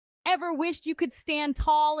Ever wished you could stand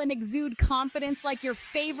tall and exude confidence like your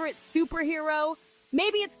favorite superhero?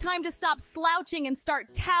 Maybe it's time to stop slouching and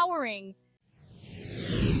start towering.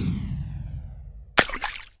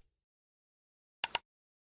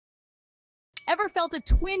 Ever felt a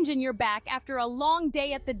twinge in your back after a long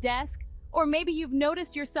day at the desk? Or maybe you've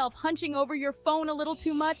noticed yourself hunching over your phone a little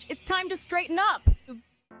too much? It's time to straighten up.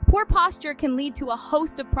 Poor posture can lead to a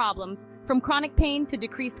host of problems, from chronic pain to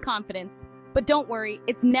decreased confidence. But don't worry,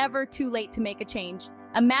 it's never too late to make a change.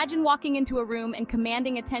 Imagine walking into a room and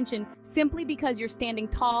commanding attention simply because you're standing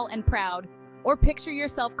tall and proud. Or picture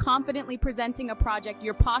yourself confidently presenting a project,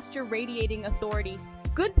 your posture radiating authority.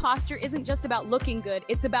 Good posture isn't just about looking good,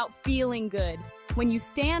 it's about feeling good. When you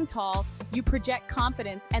stand tall, you project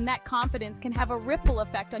confidence, and that confidence can have a ripple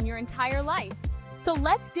effect on your entire life. So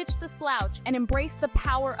let's ditch the slouch and embrace the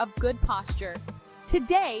power of good posture.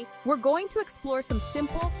 Today, we're going to explore some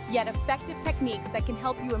simple yet effective techniques that can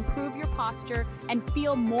help you improve your posture and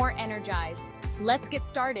feel more energized. Let's get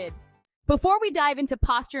started. Before we dive into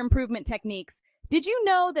posture improvement techniques, did you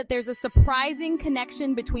know that there's a surprising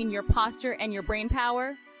connection between your posture and your brain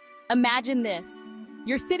power? Imagine this.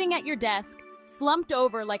 You're sitting at your desk, slumped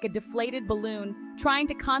over like a deflated balloon, trying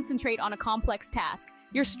to concentrate on a complex task.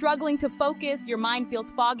 You're struggling to focus, your mind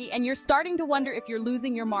feels foggy, and you're starting to wonder if you're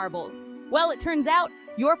losing your marbles. Well, it turns out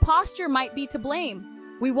your posture might be to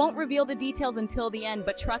blame. We won't reveal the details until the end,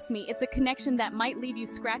 but trust me, it's a connection that might leave you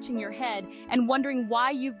scratching your head and wondering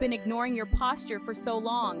why you've been ignoring your posture for so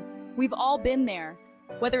long. We've all been there.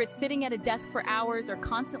 Whether it's sitting at a desk for hours or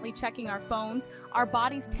constantly checking our phones, our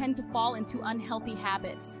bodies tend to fall into unhealthy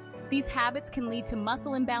habits. These habits can lead to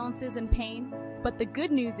muscle imbalances and pain, but the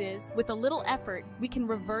good news is, with a little effort, we can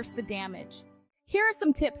reverse the damage. Here are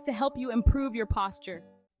some tips to help you improve your posture.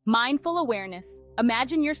 Mindful awareness.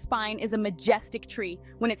 Imagine your spine is a majestic tree.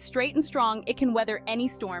 When it's straight and strong, it can weather any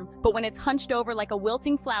storm, but when it's hunched over like a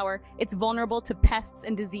wilting flower, it's vulnerable to pests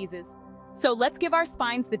and diseases. So let's give our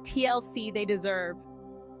spines the TLC they deserve.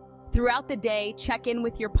 Throughout the day, check in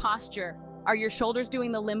with your posture. Are your shoulders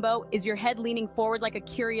doing the limbo? Is your head leaning forward like a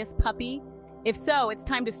curious puppy? If so, it's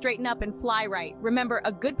time to straighten up and fly right. Remember,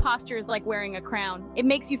 a good posture is like wearing a crown. It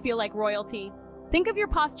makes you feel like royalty. Think of your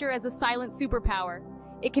posture as a silent superpower.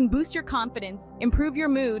 It can boost your confidence, improve your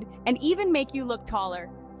mood, and even make you look taller.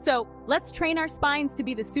 So, let's train our spines to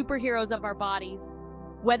be the superheroes of our bodies.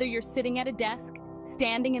 Whether you're sitting at a desk,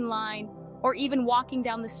 standing in line, or even walking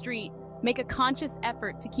down the street, make a conscious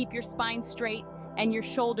effort to keep your spine straight and your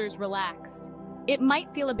shoulders relaxed. It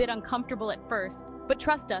might feel a bit uncomfortable at first, but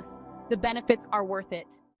trust us, the benefits are worth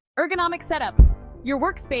it. Ergonomic setup. Your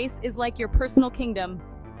workspace is like your personal kingdom.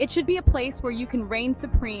 It should be a place where you can reign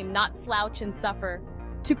supreme, not slouch and suffer.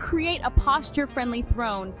 To create a posture-friendly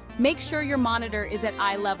throne, make sure your monitor is at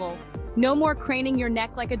eye level. No more craning your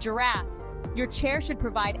neck like a giraffe. Your chair should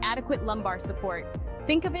provide adequate lumbar support.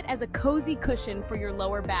 Think of it as a cozy cushion for your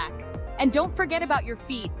lower back. And don't forget about your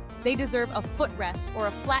feet. They deserve a footrest or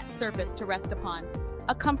a flat surface to rest upon.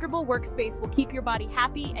 A comfortable workspace will keep your body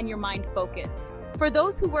happy and your mind focused. For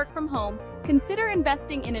those who work from home, consider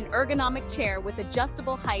investing in an ergonomic chair with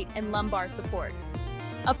adjustable height and lumbar support.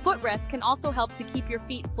 A footrest can also help to keep your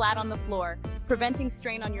feet flat on the floor, preventing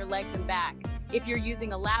strain on your legs and back. If you're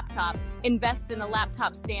using a laptop, invest in a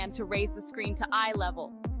laptop stand to raise the screen to eye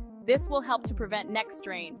level. This will help to prevent neck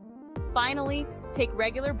strain. Finally, take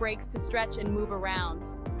regular breaks to stretch and move around.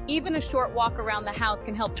 Even a short walk around the house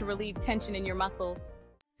can help to relieve tension in your muscles.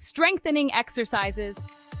 Strengthening exercises.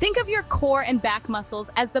 Think of your core and back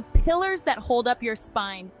muscles as the pillars that hold up your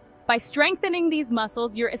spine. By strengthening these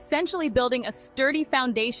muscles, you're essentially building a sturdy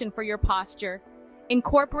foundation for your posture.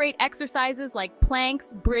 Incorporate exercises like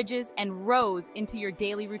planks, bridges, and rows into your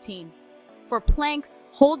daily routine. For planks,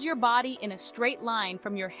 hold your body in a straight line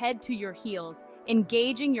from your head to your heels,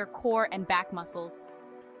 engaging your core and back muscles.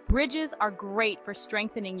 Bridges are great for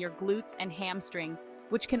strengthening your glutes and hamstrings,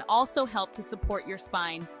 which can also help to support your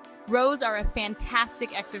spine. Rows are a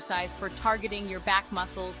fantastic exercise for targeting your back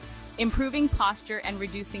muscles, improving posture, and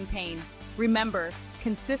reducing pain. Remember,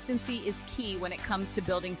 consistency is key when it comes to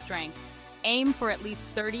building strength. Aim for at least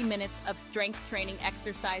 30 minutes of strength training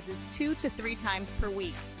exercises 2 to 3 times per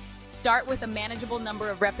week. Start with a manageable number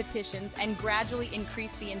of repetitions and gradually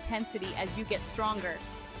increase the intensity as you get stronger.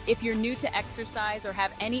 If you're new to exercise or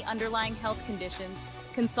have any underlying health conditions,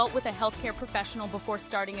 consult with a healthcare professional before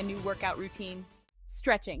starting a new workout routine.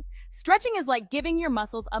 Stretching. Stretching is like giving your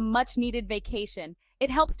muscles a much-needed vacation. It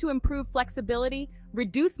helps to improve flexibility,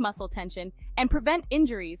 reduce muscle tension, and prevent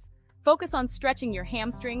injuries. Focus on stretching your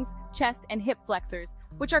hamstrings, chest, and hip flexors,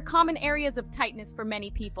 which are common areas of tightness for many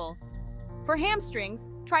people. For hamstrings,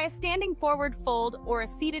 try a standing forward fold or a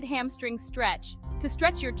seated hamstring stretch. To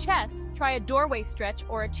stretch your chest, try a doorway stretch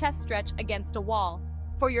or a chest stretch against a wall.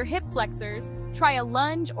 For your hip flexors, try a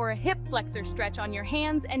lunge or a hip flexor stretch on your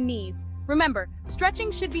hands and knees. Remember,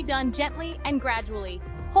 stretching should be done gently and gradually.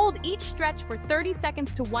 Hold each stretch for 30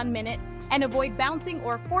 seconds to 1 minute and avoid bouncing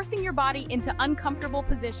or forcing your body into uncomfortable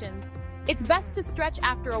positions. It's best to stretch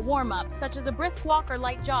after a warm-up, such as a brisk walk or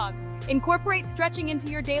light jog. Incorporate stretching into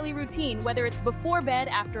your daily routine, whether it's before bed,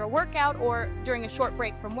 after a workout, or during a short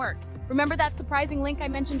break from work. Remember that surprising link I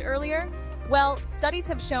mentioned earlier? Well, studies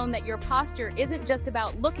have shown that your posture isn't just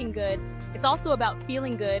about looking good, it's also about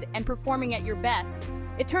feeling good and performing at your best.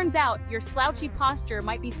 It turns out your slouchy posture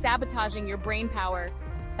might be sabotaging your brain power.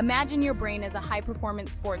 Imagine your brain as a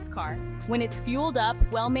high-performance sports car. When it's fueled up,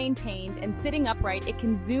 well-maintained, and sitting upright, it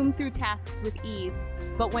can zoom through tasks with ease.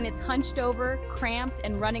 But when it's hunched over, cramped,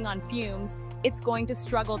 and running on fumes, it's going to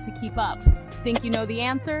struggle to keep up. Think you know the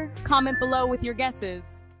answer? Comment below with your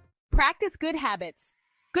guesses. Practice good habits.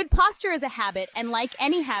 Good posture is a habit, and like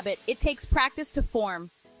any habit, it takes practice to form.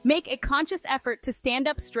 Make a conscious effort to stand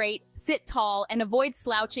up straight, sit tall, and avoid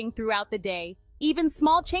slouching throughout the day. Even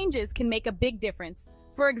small changes can make a big difference.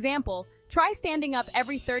 For example, try standing up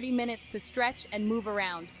every 30 minutes to stretch and move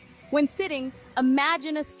around. When sitting,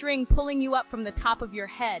 imagine a string pulling you up from the top of your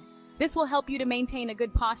head. This will help you to maintain a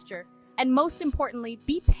good posture. And most importantly,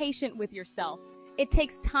 be patient with yourself. It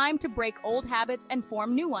takes time to break old habits and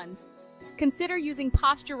form new ones. Consider using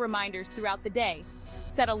posture reminders throughout the day.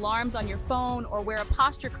 Set alarms on your phone or wear a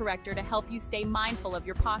posture corrector to help you stay mindful of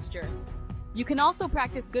your posture. You can also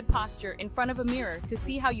practice good posture in front of a mirror to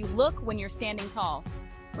see how you look when you're standing tall.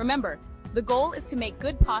 Remember, the goal is to make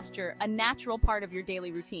good posture a natural part of your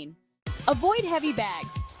daily routine. Avoid heavy bags.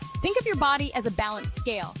 Think of your body as a balanced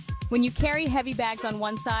scale. When you carry heavy bags on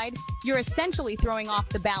one side, you're essentially throwing off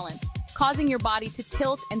the balance, causing your body to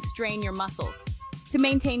tilt and strain your muscles. To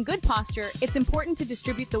maintain good posture, it's important to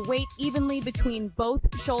distribute the weight evenly between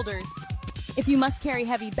both shoulders. If you must carry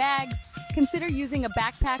heavy bags, consider using a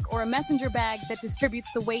backpack or a messenger bag that distributes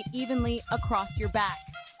the weight evenly across your back.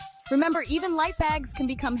 Remember, even light bags can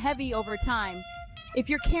become heavy over time. If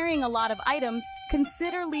you're carrying a lot of items,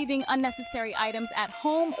 consider leaving unnecessary items at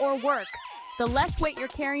home or work. The less weight you're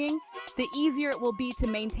carrying, the easier it will be to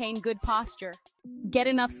maintain good posture. Get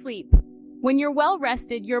enough sleep. When you're well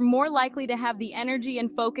rested, you're more likely to have the energy and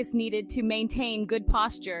focus needed to maintain good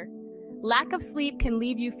posture. Lack of sleep can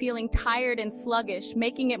leave you feeling tired and sluggish,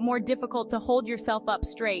 making it more difficult to hold yourself up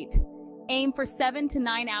straight. Aim for 7 to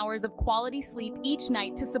 9 hours of quality sleep each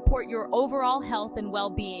night to support your overall health and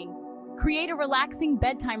well-being. Create a relaxing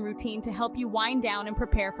bedtime routine to help you wind down and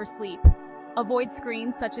prepare for sleep. Avoid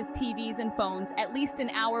screens such as TVs and phones at least an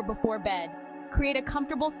hour before bed. Create a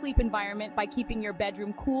comfortable sleep environment by keeping your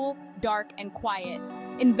bedroom cool, dark, and quiet.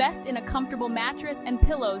 Invest in a comfortable mattress and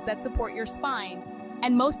pillows that support your spine.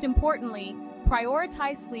 And most importantly,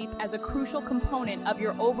 prioritize sleep as a crucial component of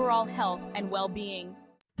your overall health and well-being.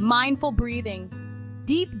 Mindful breathing.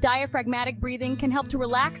 Deep diaphragmatic breathing can help to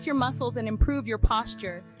relax your muscles and improve your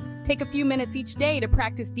posture. Take a few minutes each day to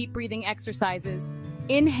practice deep breathing exercises.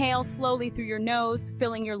 Inhale slowly through your nose,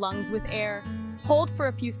 filling your lungs with air. Hold for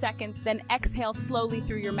a few seconds, then exhale slowly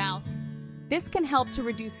through your mouth. This can help to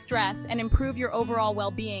reduce stress and improve your overall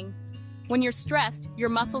well-being. When you're stressed, your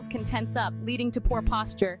muscles can tense up, leading to poor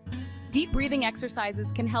posture. Deep breathing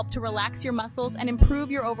exercises can help to relax your muscles and improve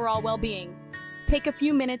your overall well-being. Take a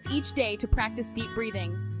few minutes each day to practice deep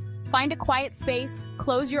breathing. Find a quiet space,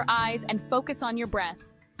 close your eyes, and focus on your breath.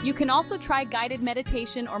 You can also try guided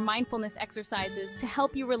meditation or mindfulness exercises to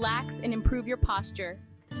help you relax and improve your posture.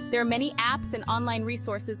 There are many apps and online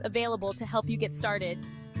resources available to help you get started.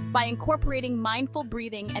 By incorporating mindful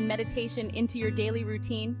breathing and meditation into your daily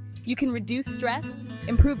routine, you can reduce stress,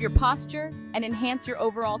 improve your posture, and enhance your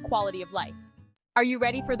overall quality of life. Are you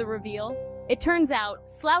ready for the reveal? It turns out,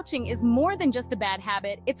 slouching is more than just a bad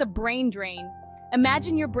habit, it's a brain drain.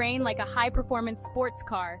 Imagine your brain like a high-performance sports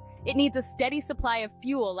car. It needs a steady supply of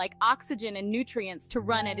fuel like oxygen and nutrients to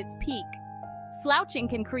run at its peak. Slouching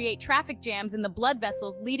can create traffic jams in the blood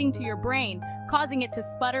vessels leading to your brain, causing it to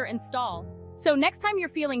sputter and stall. So next time you're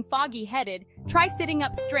feeling foggy-headed, try sitting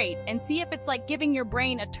up straight and see if it's like giving your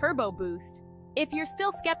brain a turbo boost. If you're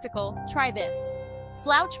still skeptical, try this.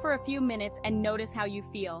 Slouch for a few minutes and notice how you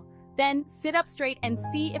feel. Then sit up straight and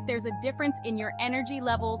see if there's a difference in your energy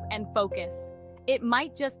levels and focus. It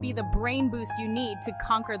might just be the brain boost you need to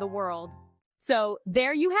conquer the world. So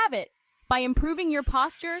there you have it. By improving your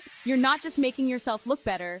posture, you're not just making yourself look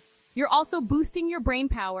better, you're also boosting your brain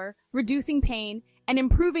power, reducing pain, and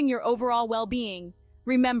improving your overall well-being.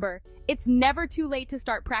 Remember, it's never too late to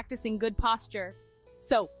start practicing good posture.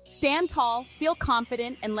 So, stand tall, feel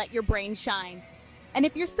confident, and let your brain shine. And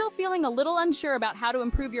if you're still feeling a little unsure about how to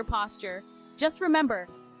improve your posture, just remember,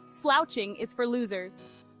 slouching is for losers.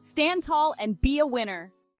 Stand tall and be a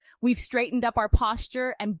winner. We've straightened up our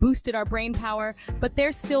posture and boosted our brain power, but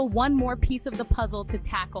there's still one more piece of the puzzle to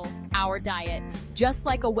tackle: our diet. Just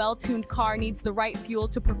like a well-tuned car needs the right fuel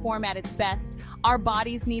to perform at its best, our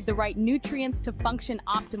bodies need the right nutrients to function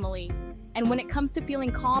optimally. And when it comes to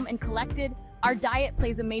feeling calm and collected, our diet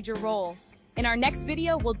plays a major role. In our next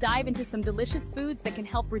video, we'll dive into some delicious foods that can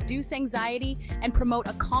help reduce anxiety and promote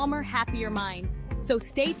a calmer, happier mind. So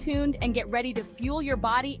stay tuned and get ready to fuel your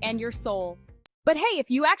body and your soul. But hey, if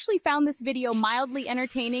you actually found this video mildly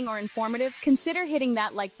entertaining or informative, consider hitting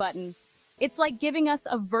that like button. It's like giving us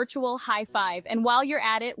a virtual high five, and while you're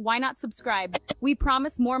at it, why not subscribe? We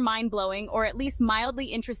promise more mind-blowing or at least mildly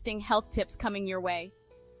interesting health tips coming your way.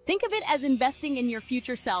 Think of it as investing in your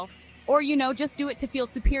future self, or just do it to feel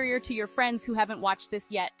superior to your friends who haven't watched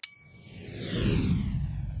this yet.